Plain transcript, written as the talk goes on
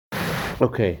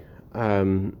Okay,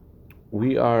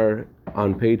 we are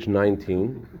on page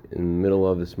 19, in the middle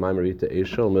of this Maimarita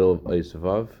Eshel, middle of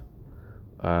Eisvav.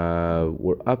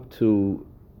 We're up to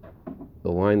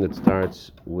the line that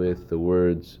starts with the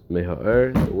words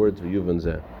Meha'er, the words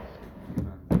V'yuvan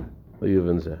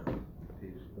Zeh.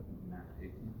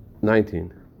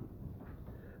 19.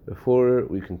 Before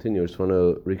we continue, I just want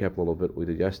to recap a little bit what we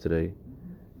did yesterday.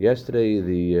 Yesterday,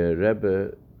 the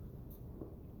Rebbe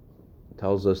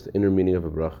tells us the inner meaning of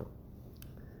a bracha.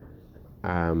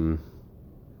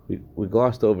 We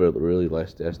glossed over it really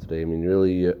yesterday. I mean,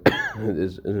 really,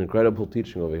 there's an incredible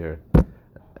teaching over here.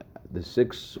 The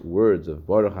 6 words of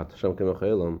Baruch Hashem Kemach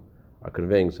Elam are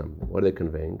conveying something. What are they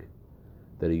conveying?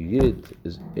 That a Yid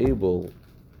is able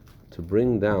to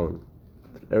bring down,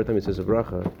 every time he says a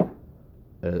bracha,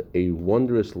 a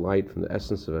wondrous light from the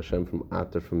essence of Hashem, from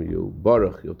Atar, from you.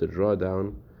 Baruch, you have to draw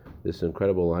down this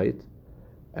incredible light.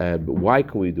 But why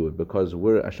can we do it? Because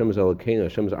Hashem is Elokeinu,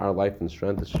 Hashem is our life and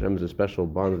strength, Hashem is a special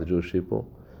bond of the Jewish people,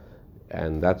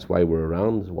 and that's why we're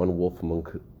around.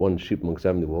 One sheep among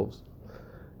 70 wolves,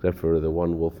 except for the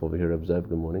one wolf over here, Reb Zev.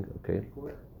 Good morning. Okay.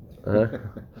 The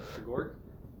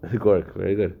Gork,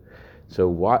 very good. So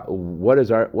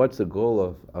what's the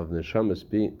goal of the neshamas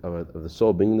being of the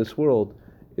soul being in this world?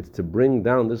 It's to bring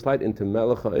down this light into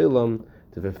Melech HaOlam,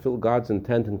 to fulfill God's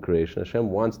intent in creation. Hashem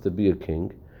wants to be a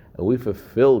king. And we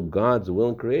fulfill God's will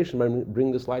in creation by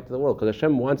bringing this light to the world. Because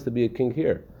Hashem wants to be a king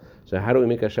here. So how do we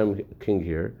make Hashem king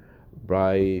here?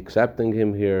 By accepting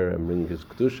Him here and bringing His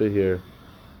Kedusha here.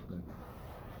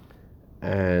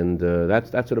 And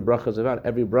that's what a bracha is about.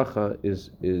 Every bracha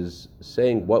is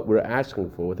saying what we're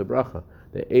asking for with a bracha.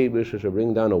 The Eibush shall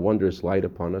bring down a wondrous light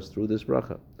upon us through this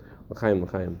bracha. L'chaim.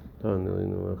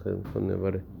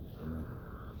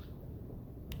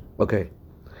 Okay.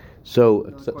 So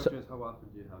the question is, how often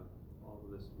do you have all of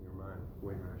this in your mind,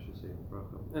 when I should say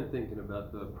bracha, and thinking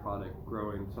about the product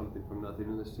growing something from nothing,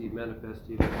 and the seed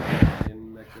manifesting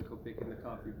in Mexico, picking the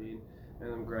coffee bean,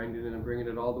 and then grinding it and bringing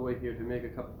it all the way here to make a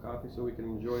cup of coffee so we can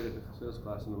enjoy it at the sales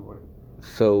class in the morning.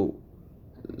 So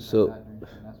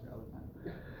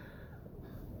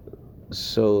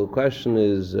the question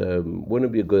is, wouldn't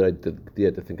it be a good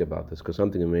idea to think about this? Because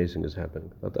something amazing is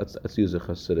happening. Let's use a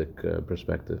Hasidic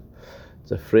perspective.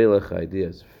 It's a freilich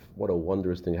idea. What a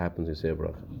wondrous thing happens when you say a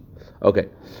bracha. Okay,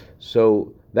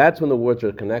 so that's when the words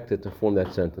are connected to form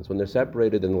that sentence. When they're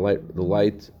separated, then the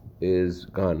light is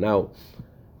gone. Now,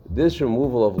 this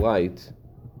removal of light,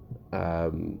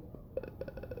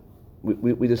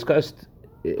 we discussed.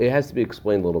 It has to be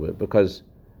explained a little bit because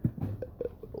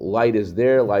light is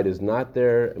there, light is not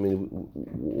there. I mean,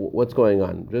 what's going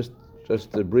on?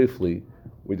 Just briefly,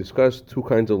 we discussed 2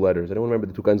 kinds of letters. Anyone remember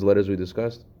the 2 kinds of letters we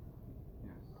discussed?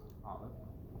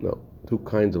 No, 2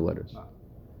 kinds of letters.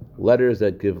 Letters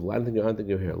that give light. I don't think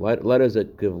you're here. Letters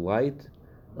that give light,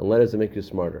 and letters that make you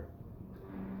smarter.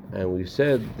 And we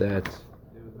said that.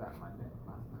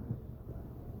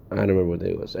 I don't remember what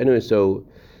day it was. Anyway, so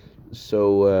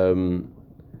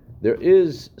there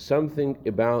is something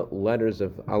about letters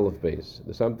of Aleph Beis.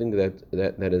 There's something that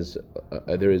is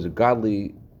there is a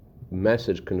godly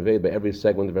message conveyed by every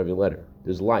segment of every letter.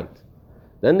 There's light.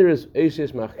 Then there is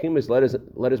Eishes Machimis,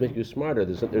 letters make you smarter.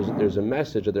 There's a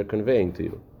message that they're conveying to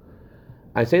you.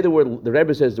 I say the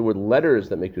Rebbe says the word letters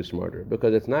that make you smarter,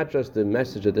 because it's not just the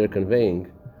message that they're conveying,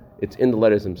 it's in the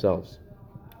letters themselves.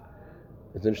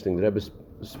 It's interesting, the Rebbe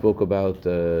spoke about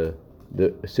the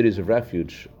cities of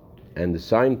refuge and the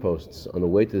signposts on the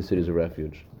way to the cities of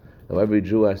refuge. Now every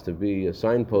Jew has to be a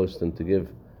signpost and to give.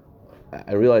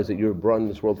 I realize that you're brought in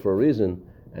this world for a reason,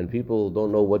 and people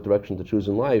don't know what direction to choose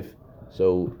in life.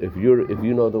 So if you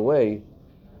know the way,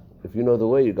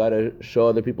 you got to show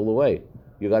other people the way.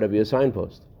 You got to be a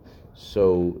signpost.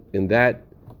 So in that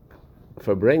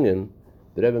Farbrengen,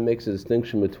 the Rebbe makes a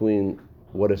distinction between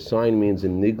what a sign means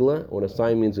in Nigla and what a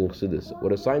sign means in Chassidus.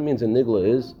 What a sign means in Nigla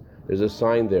is there's a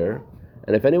sign there,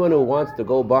 and if anyone who wants to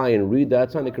go by and read that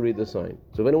sign, they can read the sign.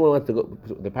 So if anyone wants to go,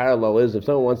 the parallel is if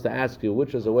someone wants to ask you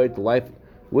which is the way to life,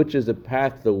 which is the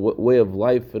path, the way of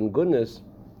life and goodness,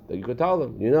 that you could tell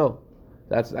them,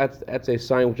 That's a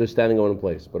sign which is standing on in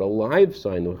place. But a live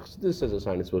sign, this is a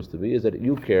sign it's supposed to be, is that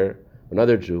you care,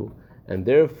 another Jew, and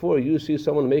therefore you see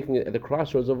someone making it at the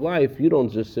crossroads of life. You don't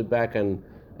just sit back and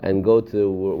go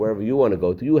to wherever you want to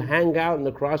go to. You hang out in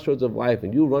the crossroads of life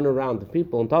and you run around to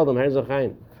people and tell them,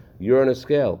 you're on a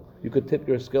scale. You could tip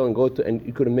your scale and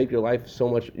you could make your life so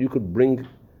much, you could bring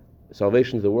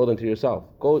salvation to the world and to yourself.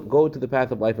 Go to the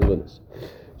path of life and goodness.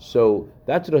 So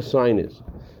that's what a sign is.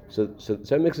 So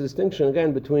it makes a distinction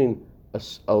again between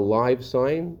a live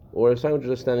sign or a sign which is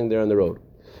just standing there on the road.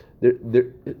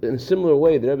 in a similar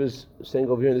way, the Rebbe is saying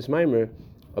over here in this Maimer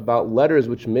about letters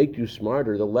which make you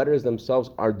smarter. The letters themselves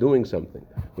are doing something.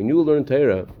 When you learn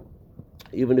Torah,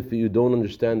 even if you don't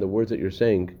understand the words that you're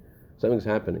saying, something's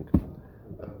happening.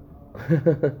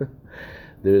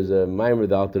 There's a Maimer,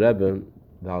 the Alter Rebbe.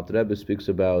 The Alter Rebbe speaks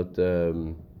about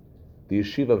the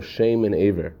yeshiva of Shem and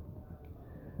Aver.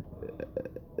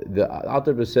 The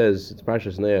Alter Rebbe says, it's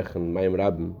Parshas Neach and Maimer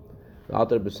Rabbim, the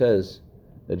Alter Rebbe says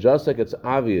that just like it's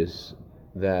obvious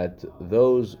that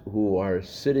those who are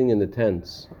sitting in the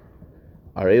tents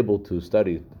are able to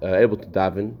study, able to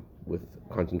daven with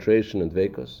concentration and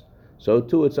dveikos, so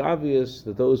too it's obvious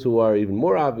that those who are even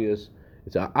more obvious,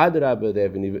 it's adrabah, they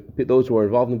have those who are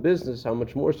involved in business, how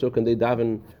much more so can they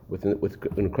daven with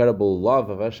incredible love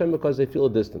of Hashem because they feel a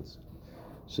distance.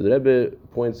 So the Rebbe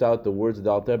points out the words of the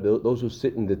Alter Rebbe, those who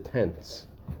sit in the tents.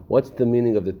 What's the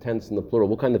meaning of the tents in the plural?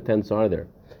 What kind of tents are there?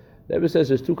 The Rebbe says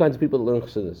there's two kinds of people that learn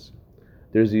Chassidus.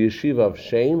 There's the yeshiva of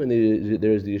Shem and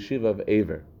there's the yeshiva of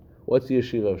Aver. What's the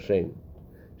yeshiva of Shem?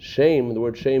 Shem, the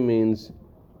word Shem means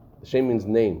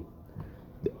name.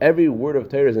 Every word of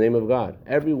Torah is the name of God.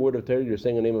 Every word of Torah you're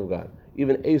saying the name of God.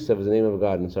 Even Esav is the name of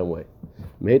God in some way.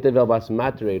 Mehetev Bas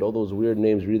Matreit, all those weird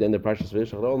names, read in the Parshas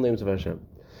Vayishlach, they're all names of Hashem.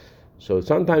 So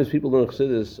sometimes people learn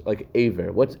Chassidus like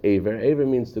Aver. What's Aver? Aver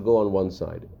means to go on one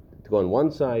side. To go on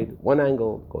one side, one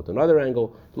angle, go to another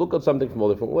angle, to look at something from all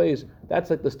different ways. That's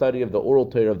like the study of the oral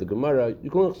Torah of the Gemara. You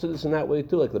can learn Chassidus in that way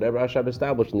too, like the Rebbe Rashab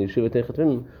established in the Yeshiva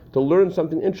Teichatrim, to learn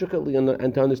something intricately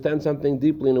and to understand something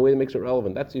deeply in a way that makes it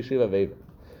relevant. That's the Yeshiva of Aver.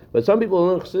 But some people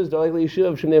learn Chassidus, they're like the Yeshiva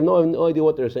of Shem, they have no idea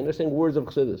what they're saying. They're saying words of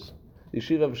Chassidus. The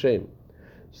Yeshiva of Shem.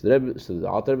 So the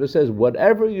Alter Rebbe says,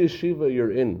 whatever yeshiva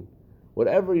you're in,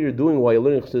 whatever you're doing while you're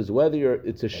learning Chassidus, whether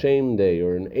it's a Shem day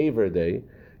or an Aver day,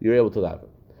 you're able to daven.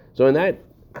 So in that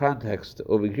context,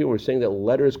 over here we're saying that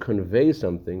letters convey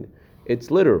something. It's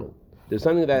literal. There's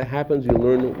something that happens, you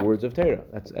learn words of Torah.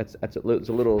 It's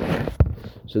a little...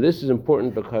 So this is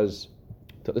important because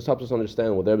this helps us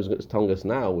understand what the Rebbe is telling us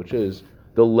now, which is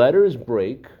the letters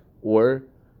break or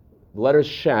the letters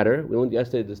shatter. We learned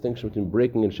yesterday the distinction between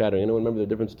breaking and shattering. Anyone remember the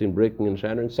difference between breaking and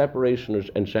shattering? Separation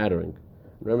and shattering.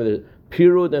 Remember the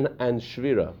pirud and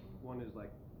shvira. One is like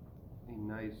a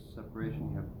nice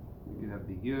separation. You have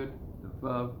the yud, the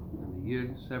vav, and the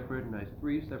yud separate, nice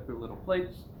three separate little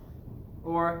plates.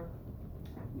 Or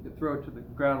you could throw it to the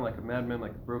ground like a madman,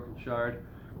 like a broken shard,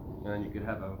 and you could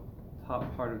have a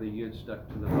top part of the yud stuck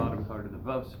to the bottom part of the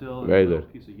vav still. Very a little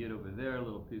good. Piece of yud over there, a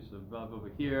little piece of vav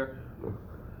over here.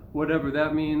 Whatever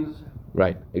that means.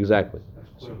 Right, exactly. That's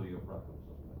clearly a problem.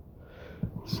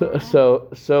 So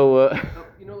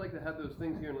You know, like they have those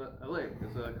things here in LA.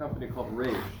 There's a company called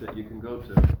Rage that you can go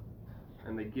to,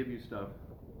 and they give you stuff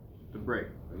to break.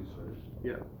 Are you serious?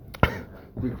 Yeah.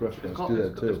 Greek It's restaurants called, do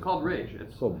that it's, too. it's called Rage. It's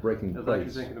It's called breaking I was actually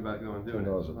plates. thinking about going and doing it.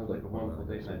 $10 a Sounds plate. like a wonderful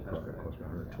date night. Cost me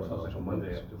Sounds like a $120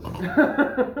 Monday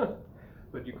Mondays. afternoon.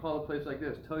 But you call a place like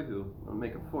this, Tohu, will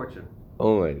make a fortune.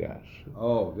 oh my gosh.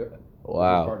 Oh, good.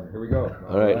 Wow. Partner. Here we go.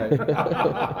 All right.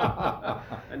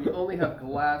 And you only have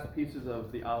glass pieces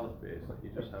of the olive base. Like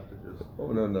you just have to just. Oh,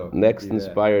 no. Next Do that.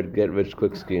 inspired get rich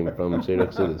quick scheme from Seder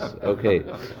Chassidus. Okay.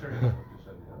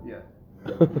 Yeah.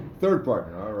 Third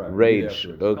partner. All right. Rage.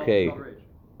 Afterwards. Okay. It's called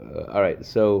Rage. All right.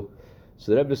 So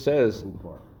the Rebbe says Third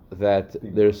partner. that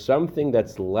there's something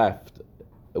that's left.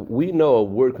 We know a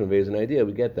word conveys an idea.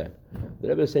 We get that. The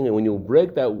Rebbe is saying that when you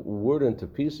break that word into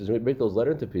pieces, when you break those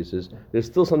letters into pieces, there's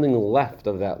still something left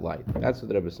of that light. That's what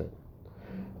the Rebbe is saying.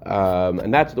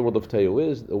 And that's what the world of Tayu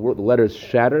is. The letters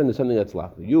shatter, and there's something that's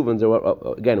left. Yuvans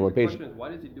are again. We're The page question is,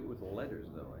 why does he do it with letters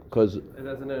though? because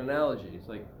As an analogy, it's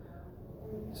like,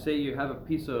 say you have a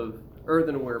piece of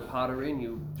earthenware pottery and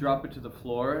you drop it to the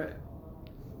floor.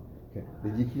 Okay.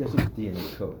 He does it with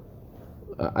DNA code.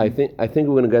 I think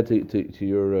we're going to get to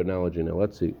your analogy now.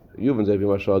 Let's see. Yuvans Avi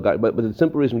Mashal got, but the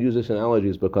simple reason we use this analogy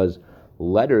is because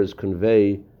letters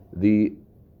convey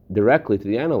directly to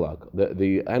the analog.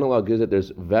 The analog is that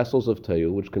there's vessels of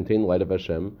Tayu which contain the light of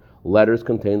Hashem. Letters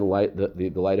contain the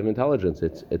light of intelligence.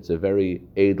 It's a very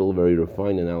edel, very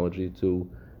refined analogy to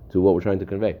what we're trying to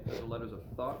convey. So letters of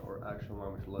thought or actual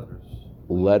mamish letters?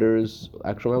 Letters,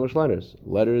 actual mamish letters.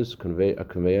 Letters convey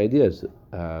ideas.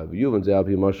 Yuvans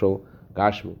Avi Mashal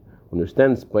Gashmi.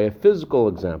 Understands by a physical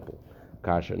example.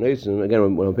 Kasha Neistim,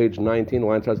 again, when on page 19, the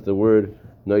line starts with the word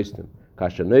Neistim.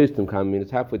 Kasha Neistim Kamin,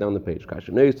 it's halfway down the page.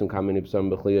 Kasha Neistim Kamin Ipsam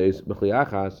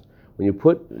B'chliachas. When you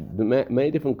put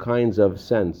many different kinds of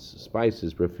scents,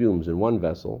 spices, perfumes in one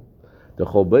vessel, the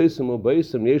Chol Beisim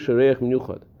U'Beisim Yesh Reich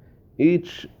Minyuchad.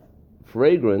 Each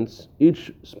fragrance,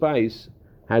 each spice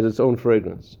has its own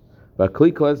fragrance.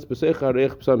 V'Kli Kletz B'Seicha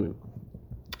Reich Psamim.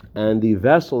 and the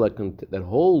vessel that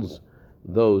holds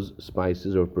those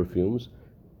spices or perfumes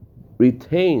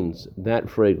retains that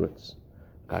fragrance.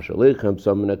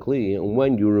 And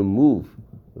when you remove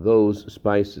those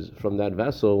spices from that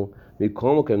vessel, there's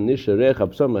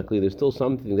still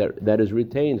something that is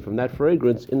retained from that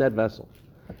fragrance in that vessel.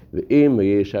 And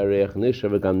we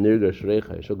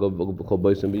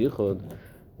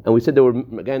said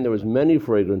there was many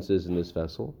fragrances in this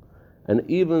vessel, and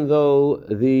even though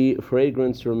the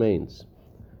fragrance remains,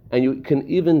 and you can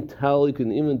even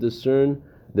discern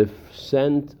the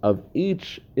scent of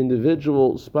each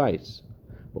individual spice.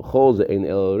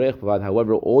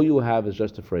 However, all you have is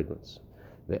just a fragrance.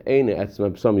 You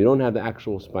don't have the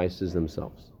actual spices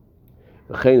themselves.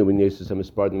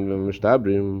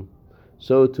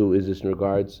 So too is this in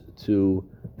regards to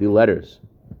the letters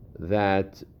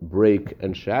that break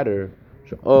and shatter.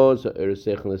 The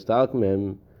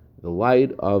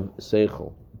light of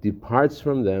Seichel departs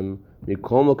from them.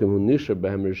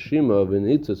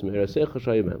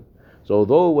 So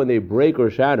although when they break or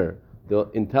shatter, the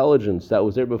intelligence that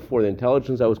was there before, the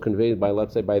intelligence that was conveyed by,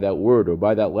 let's say, by that word or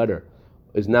by that letter,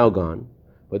 is now gone.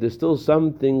 But there's still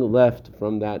something left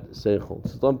from that Seichel,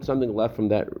 something left from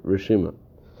that Rishima.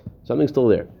 Something's still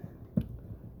there.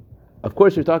 Of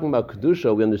course, you're talking about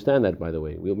Kedusha, we understand that, by the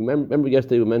way. We remember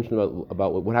yesterday we mentioned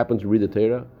about what happens when you read the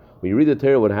Torah. When you read the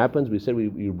Torah, what happens? We said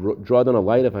you draw down a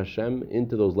light of Hashem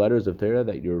into those letters of Torah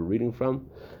that you're reading from.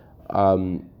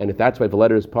 And if that's why the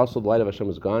letter is possible, the light of Hashem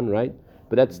is gone, right?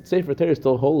 But that Sefer Torah is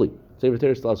still holy. Sefer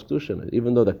Torah still has Kedusha in it.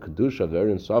 Even though the Kedusha of the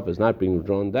Aaron Sof is not being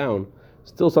drawn down,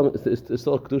 it's still a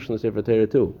Kedusha in the Sefer Torah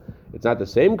too. It's not the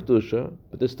same Kedusha,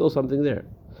 but there's still something there.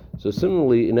 So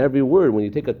similarly, in every word, when you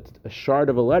take a shard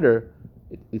of a letter,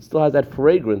 it still has that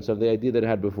fragrance of the idea that it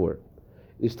had before.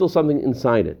 There's still something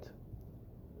inside it.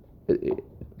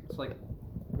 It's like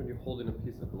when you're holding a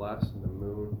piece of glass and the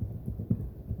moon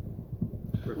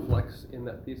reflects in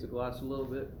that piece of glass a little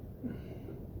bit.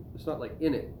 It's not like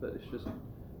in it, but it's just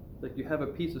like you have a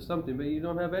piece of something, but you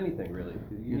don't have anything really.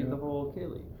 You need the whole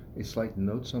keli. It's like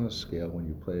notes on a scale when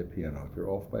you play a piano. If you're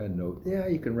off by a note,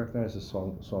 you can recognize the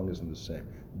song isn't the same.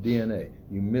 DNA,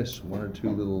 you miss one or two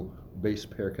little base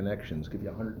pair connections, give you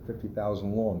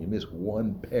 150,000 long. You miss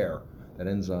one pair, that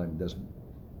enzyme doesn't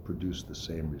produce the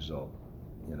same result,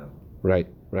 Right.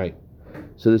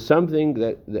 So there's something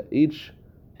that each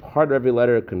part of every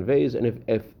letter conveys, and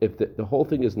if the whole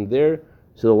thing isn't there,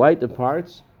 so the light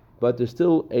departs, but there's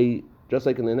still just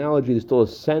like an analogy, there's still a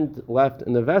scent left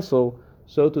in the vessel,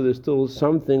 so too there's still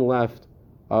something left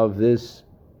of this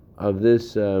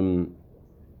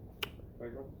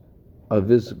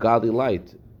godly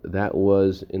light that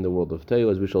was in the world of Teo,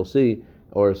 as we shall see,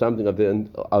 or something of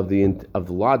the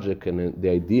logic and the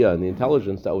idea and the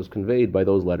intelligence that was conveyed by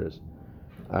those letters.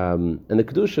 And the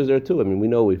Kedusha is there too. I mean, we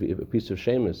know if a piece of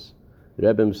Shemus, the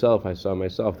Rebbe himself, I saw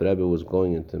myself, the Rebbe was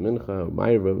going into Mincha, or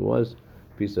Ma'ariv, whatever it was,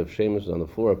 a piece of Shemus was on the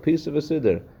floor, a piece of a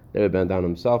Siddur. The Rebbe bent down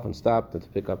himself and stopped to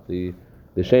pick up the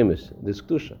Shemus, this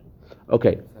Kedusha.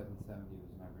 Okay. 770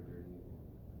 was never dirty.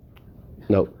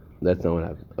 No, that's not what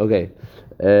happened. Okay.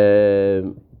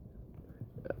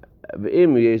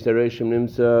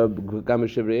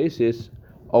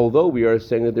 Although we are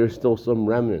saying that there's still some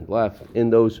remnant left in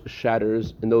those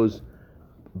shatters, in those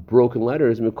broken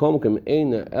letters, however,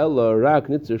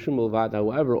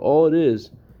 all it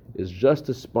is just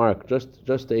a spark,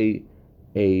 just a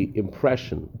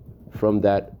impression from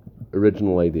that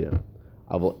original idea.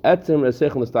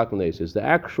 The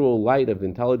actual light of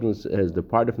intelligence has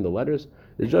departed from the letters.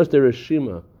 It's just a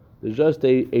reshima. It's just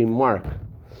a mark.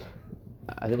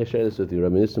 I think I shared this with you.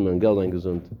 Rabbi Nissim and Gelding he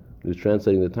was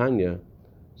translating the Tanya.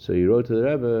 So he wrote to the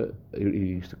Rebbe.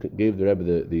 He gave the Rebbe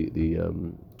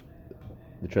the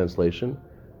translation,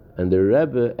 and the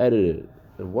Rebbe edited it.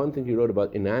 And one thing he wrote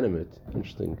about inanimate,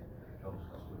 interesting. I'll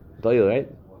tell you, right?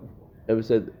 Rebbe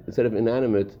said instead of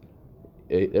inanimate,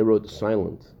 they wrote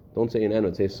silent. Don't say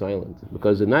inanimate, say silent,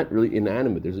 because they're not really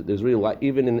inanimate. There's really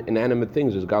even in inanimate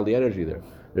things, there's godly energy there.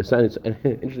 There's silence. An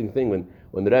interesting thing when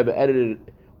the Rebbe edited it,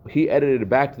 he edited it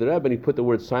back to the Rebbe and he put the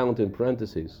word silent in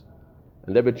parentheses,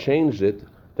 and the Rebbe changed it.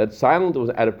 That silent was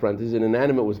out of parentheses and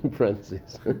inanimate was in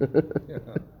parentheses.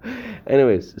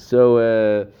 Anyways, so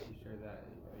You share that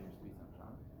in your speech on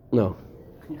no.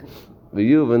 But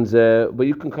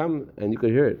you can come and you can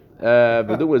hear it.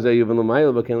 But there was a Yuvan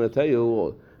L'mayel, but can I tell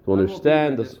you to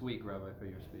understand this week, Rabbi, for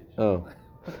your speech.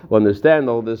 to understand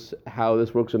all this, how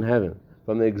this works in heaven,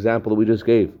 from the example that we just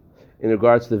gave, in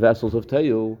regards to the vessels of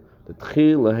Teyu, the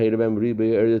Tchil Laheirebem Ribe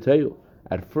Er Teyu.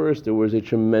 At first, there was a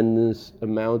tremendous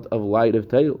amount of light of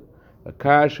Teyu.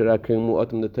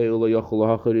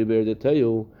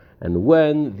 And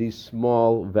when these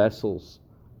small vessels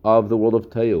of the world of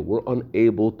Tayu were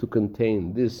unable to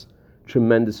contain this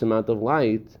tremendous amount of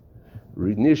light, so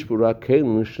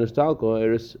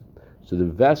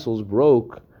the vessels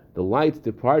broke, the light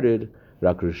departed,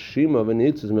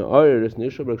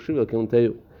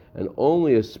 and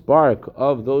only a spark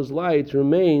of those lights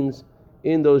remains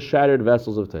in those shattered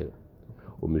vessels of Tayu.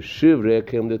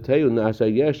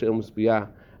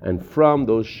 And from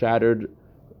those shattered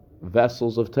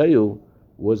vessels of Tayu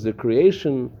was the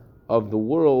creation of the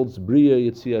world's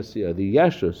Bria Yitziyasiyah, the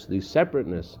Yeshus, the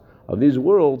separateness of these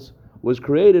worlds was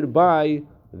created by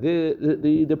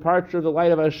the departure of the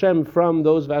light of Hashem from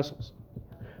those vessels.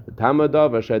 How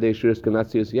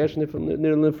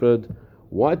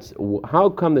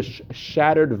come the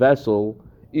shattered vessel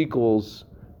equals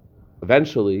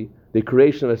eventually the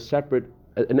creation of a separate,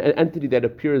 an entity that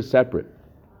appears separate?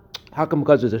 How come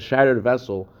because there's a shattered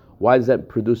vessel, why does that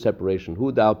produce separation?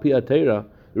 The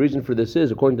reason for this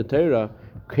is, according to Torah,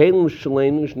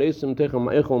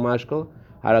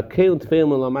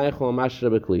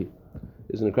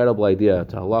 is an incredible idea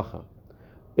to halacha.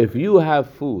 If you have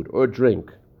food or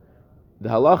drink, the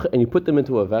halacha, and you put them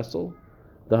into a vessel,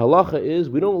 the halacha is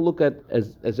we don't look at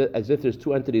as if there's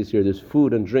two entities here. There's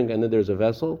food and drink, and then there's a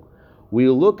vessel. We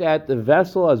look at the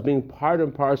vessel as being part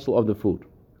and parcel of the food.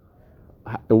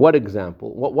 And what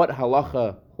example? What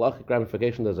halachic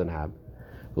ramification does it have?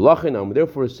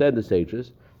 Therefore, said the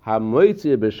sages, let's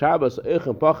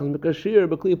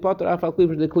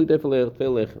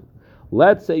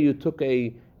say you took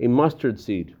a mustard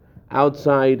seed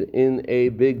outside in a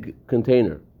big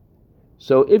container.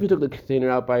 So if you took the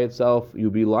container out by itself,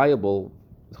 you'd be liable,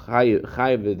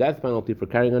 chayiv, the death penalty for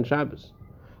carrying on Shabbos.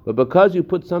 But because you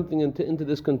put something into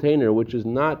this container which is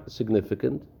not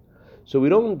significant, so we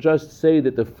don't just say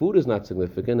that the food is not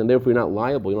significant and therefore you're not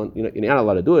liable. You're not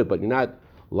allowed to do it, but you're not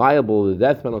liable to the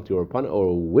death penalty or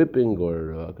whipping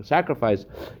or sacrifice.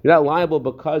 You're not liable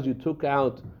because you took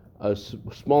out a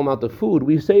small amount of food.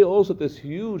 We say also that this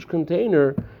huge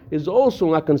container is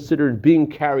also not considered being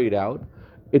carried out.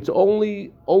 It's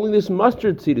only this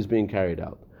mustard seed is being carried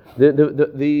out.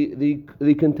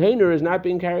 The container is not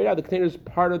being carried out. The container is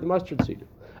part of the mustard seed.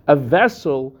 A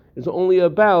vessel is only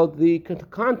about the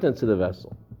contents of the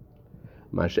vessel.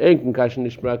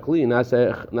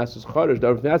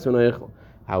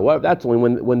 However, that's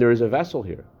only when there is a vessel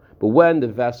here. But when the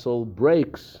vessel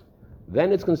breaks,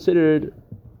 then it's considered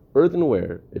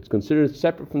earthenware. It's considered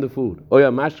separate from the food. Or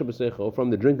from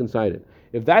the drink inside it.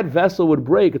 If that vessel would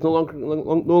break, it's no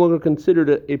longer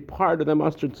considered a part of the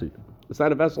mustard seed. It's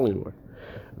not a vessel anymore.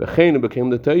 It became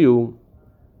the Tayu.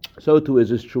 So too is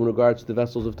this true in regards to the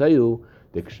vessels of Tayu.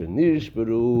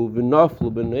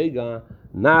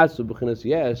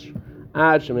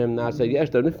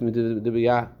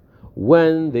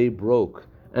 When they broke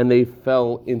and they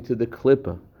fell into the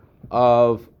klippa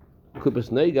of Klippas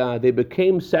Nega, they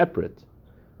became separate.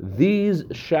 These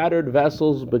shattered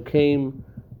vessels became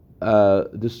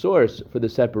the source for the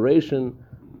separation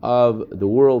of the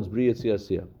world's Bria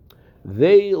Tziyasiyah.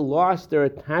 They lost their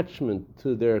attachment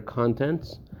to their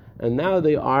contents, and now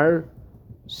they are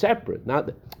separate.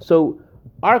 So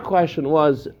our question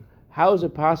was, how is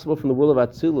it possible from the world of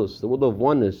Atzilus, the world of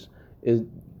oneness, is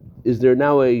there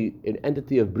now an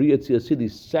entity of Bria Tziyasiyah,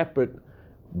 these separate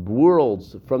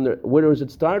worlds from there? Where does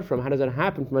it start from? How does that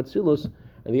happen from Atzilus?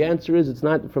 And the answer is, it's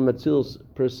not from Atzilus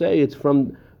per se, it's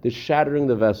from the shattering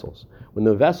the vessels. When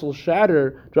the vessels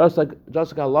shatter, just like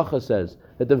halacha says,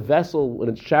 that the vessel, when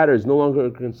it shatters, is no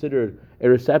longer considered a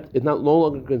receptacle, it's no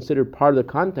longer considered part of the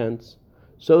contents,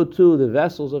 so too the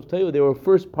vessels of Tayu, they were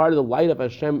first part of the light of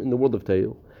Hashem in the world of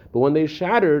Tayu. But when they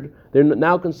shattered, they're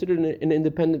now considered an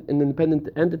independent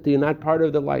entity and not part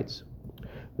of the lights.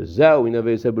 This is what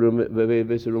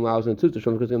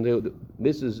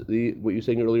you're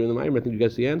saying earlier in the Maimer. I think you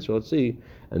guessed the answer. Let's see.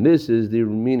 And this is the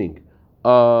meaning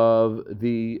of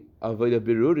the Avodah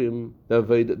Birurim,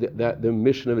 the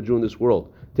mission of a Jew in this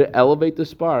world, to elevate the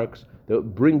sparks, to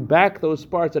bring back those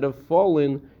sparks that have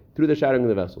fallen through the shattering of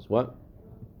the vessels. What?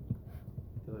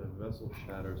 The vessel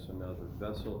shatters, so now the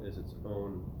vessel is its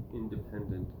own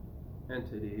independent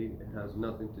entity. It has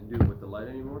nothing to do with the light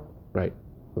anymore. Right.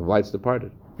 The light's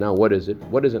departed. Now what is it?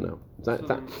 What is it now?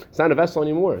 It's not a vessel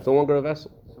anymore. It's no longer a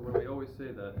vessel. So when we always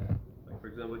say that, like for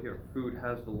example here, food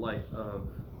has the light of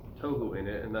tohu in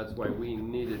it, and that's why we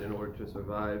need it in order to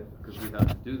survive, because we have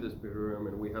to do this birurim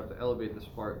and we have to elevate the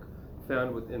spark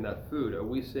found within that food. Are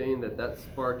we saying that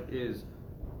spark is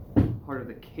part of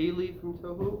the keli from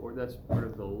tohu, or that's part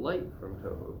of the light from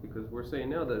tohu? Because we're saying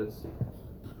now that it's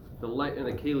the light and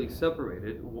the keli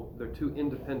separated. They're two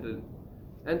independent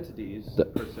entities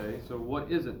per se. So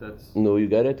what is it that's? No, you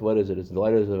get it? What is it? It's the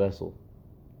light as a vessel.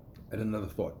 And another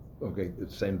thought. Okay,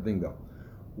 it's the same thing though.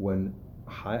 When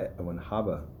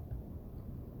Hava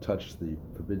touched the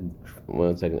forbidden.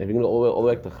 1 second. If you're going to all the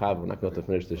way back to Chava, we're not going to have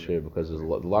to finish this year because there's a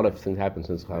lot of things happened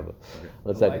since Chava. Okay.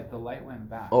 1 second. The light went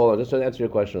back. Hold on, just to answer your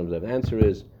question, Observe. The answer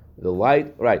is the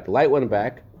light went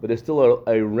back, but there's still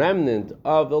a remnant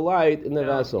of the light in the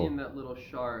vessel. In that little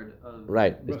shard of.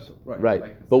 Right. Vessel, right.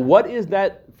 Right. But what is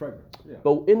that? Fragment. Yeah.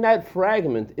 But in that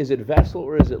fragment, is it vessel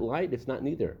or is it light? It's not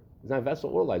neither. It's not vessel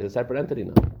or light. It's a separate entity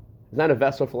now. It's not a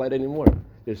vessel for light anymore.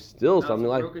 There's still Now something it's a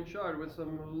like broken shard with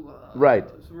some. right.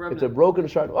 Some remnant. It's a broken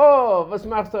shard. Oh, was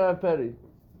machst du, Herr Perry?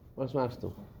 Was machst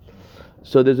du?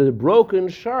 So there's a broken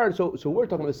shard. So we're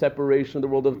talking about the separation of the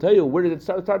world of Teiyu. Where did it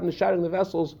start in the shattering of the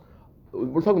vessels?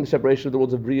 We're talking the separation of the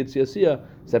worlds of Bria Tziyasiyah.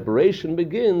 Separation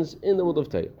begins in the world of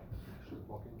Teiyu.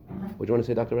 What do you want to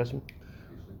say, Dr. Ressman?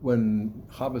 When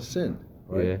Chava sinned,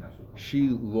 right? Yeah. She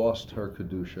lost her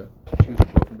kedusha. She was a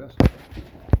broken vessel,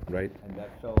 Right. and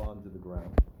that fell onto the ground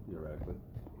theoretically,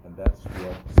 and that's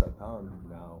what Satan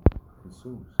now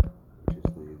consumes, which is the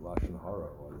lashon hara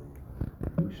or the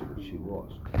kedusha that she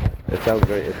lost. That sounds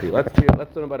very iffy.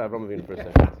 Let's learn about Avram Avinu for a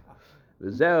second.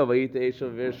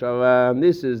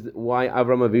 This is why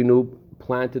Avram Avinu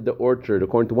planted the orchard,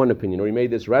 according to one opinion, or he made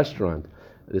this restaurant,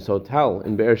 this hotel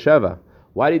in Beersheba.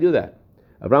 Why did he do that?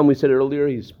 Avram, we said earlier,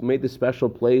 he's made this special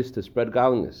place to spread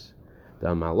godliness. The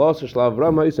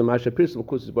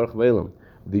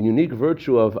unique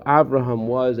virtue of Abraham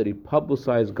was that he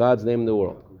publicized God's name in the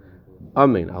world.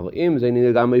 Amen.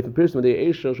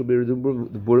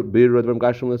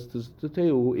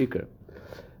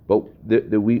 But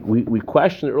we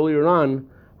questioned earlier on,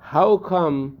 how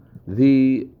come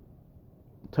the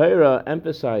Torah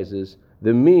emphasizes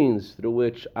the means through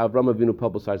which Avram Avinu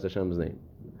publicized Hashem's name?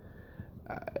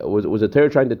 Was the Torah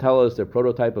trying to tell us the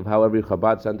prototype of how every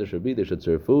Chabad center should be? They should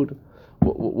serve food.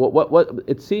 What?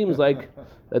 It seems like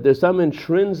that there's some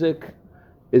intrinsic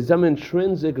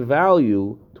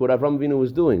value to what Avram Avinu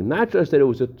was doing. Not just that it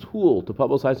was a tool to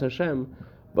publicize Hashem,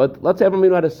 but let's say Avram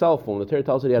Avinu had a cell phone. The Torah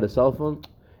tells us he had a cell phone.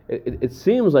 It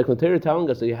seems like when the Torah is telling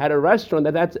us that he had a restaurant,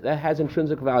 that has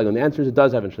intrinsic value. And the answer is it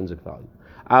does have intrinsic value.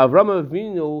 Avram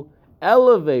Avinu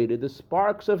elevated the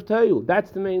sparks of Teiyu.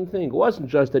 That's the main thing. It wasn't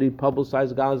just that he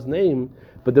publicized God's name,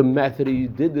 but the method he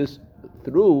did this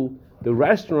through, the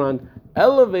restaurant,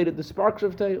 elevated the sparks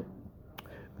of Teiyu.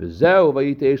 That's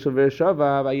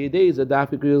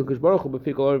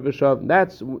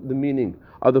the meaning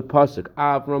of the pasuk.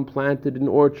 Avram planted an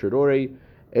orchard or a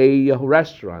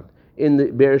restaurant in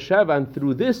the Beersheba, and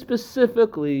through this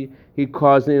specifically, he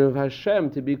caused the name of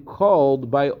Hashem to be called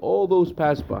by all those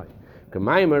passed by. The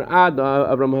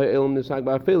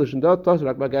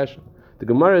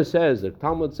Gemara says, the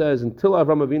Talmud says, until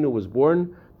Avram Avinu was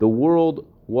born, the world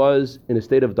was in a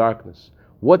state of darkness.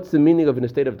 What's the meaning of in a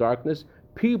state of darkness?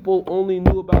 People only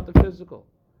knew about the physical.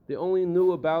 They only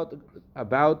knew about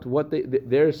what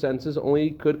their senses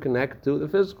only could connect to the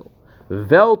physical. Next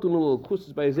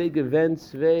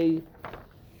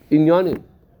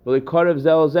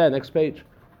page.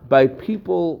 By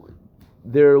people,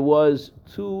 there was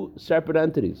two separate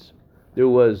entities. There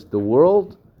was the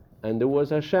world and there was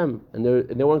Hashem, and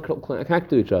they weren't connected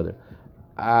to each other.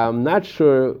 I'm not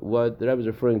sure what the Rebbe is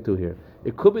referring to here.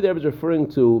 It could be the Rebbe is referring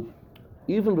to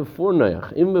even before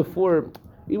Noach, even before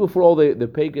all the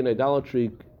pagan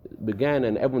idolatry began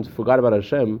and everyone forgot about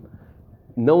Hashem.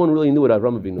 No one really knew what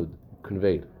Avram Avinu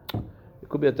conveyed. It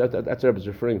could be that's what the Rebbe is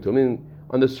referring to. I mean,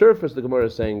 on the surface, the Gemara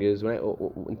is saying is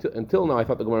until now, I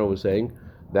thought the Gemara was saying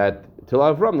that till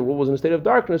Avram, the world was in a state of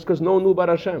darkness because no one knew about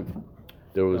Hashem.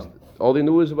 There was all they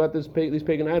knew was about these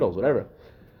pagan idols, whatever.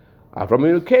 Avram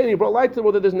Avinu came and he brought light to the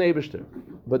world that there's an Eibishter.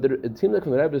 But it seems like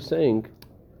when the Rebbe is saying,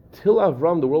 till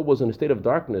Avram, the world was in a state of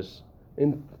darkness,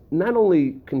 and not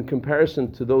only in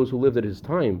comparison to those who lived at his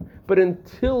time, but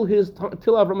till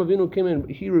Avram Avinu came in,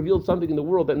 he revealed something in the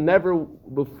world that never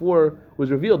before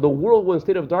was revealed. The world was in a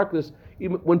state of darkness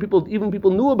even when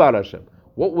people knew about Hashem.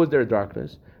 What was their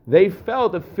darkness? They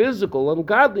felt that physical and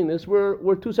godliness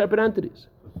were two separate entities.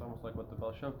 It's almost like what the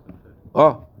Baal Shem Tov did.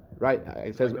 Oh, right.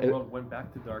 It says the world went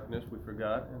back to darkness, we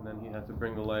forgot, and then he had to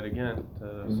bring the light again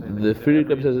to say the Friedrich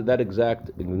Rebbe says that exact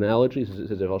analogy. He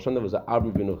says that Baal Shem Tov was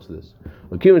Avram Avinu this.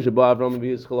 And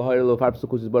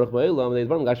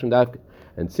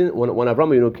when Avram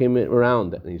Avinu came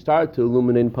around and he started to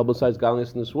illuminate and publicize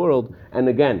godliness in this world, and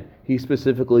again he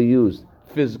specifically used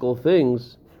physical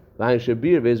things.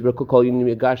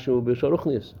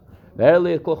 Why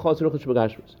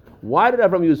did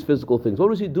Avram use physical things? What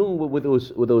was he doing with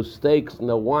those steaks and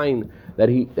the wine that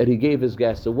he gave his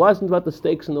guests? It wasn't about the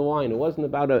steaks and the wine. It wasn't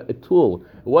about a tool.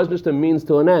 It wasn't just a means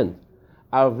to an end.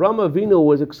 Avram Avinu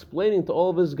was explaining to all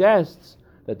of his guests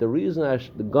that the reason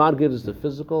that God gives us the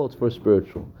physical, it's for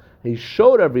spiritual. He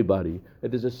showed everybody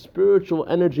that there's a spiritual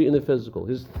energy in the physical.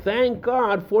 He's thank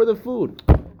God for the food.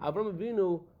 Avram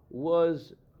Avinu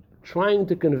was trying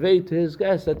to convey to his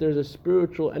guests that there's a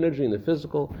spiritual energy in the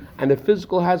physical, and the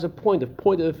physical has a point. The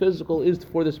point of the physical is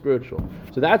for the spiritual.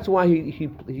 So that's why he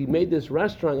made this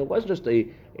restaurant. It wasn't just a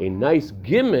nice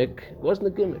gimmick. It wasn't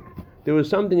a gimmick. There was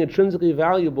something intrinsically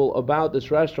valuable about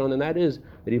this restaurant, and that is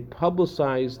that he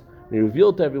publicized and he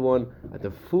revealed to everyone that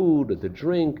the food, that the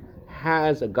drink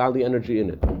has a godly energy in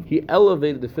it. He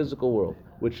elevated the physical world,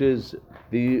 which is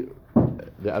the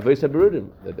Avos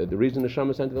HaBerudim, the reason the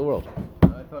Neshama sent to the world.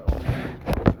 I thought all the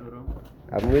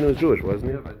Avram Avinu was Jewish,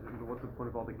 wasn't he? Yeah, but what's the point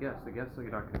of all the guests? The guests are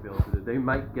not going to be able to do. They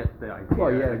might get the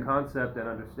idea, the concept, and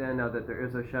understand now that there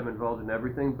is a Shem involved in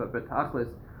everything, but B'tachlis,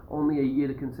 only a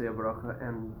Yid can say a bracha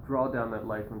and draw down that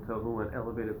light from Tohu and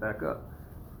elevate it back up.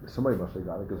 Somebody must have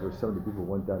got it because there's 70 people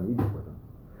who went down Egypt with him.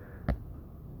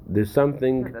 There's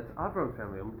something. Yeah, that's Avram's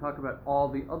family. And we talk about all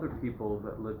the other people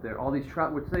that lived there. All these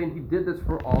we're saying he did this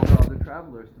for all the other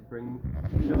travelers to bring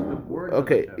just the word.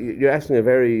 Okay, you're asking a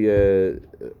very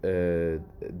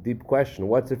deep question.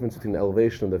 What's the difference between the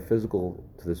elevation of the physical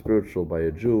to the spiritual by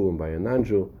a Jew and by a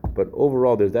non-Jew? But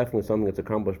overall, there's definitely something that's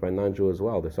accomplished by a non-Jew as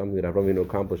well. There's something that Avram Avinu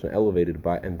accomplished and elevated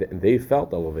by, and they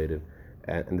felt elevated.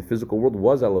 And the physical world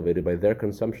was elevated by their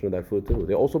consumption of that food too.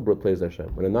 They also praised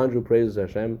Hashem. When a non-Jew praises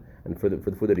Hashem and for the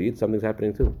food that he eats, something's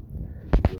happening too.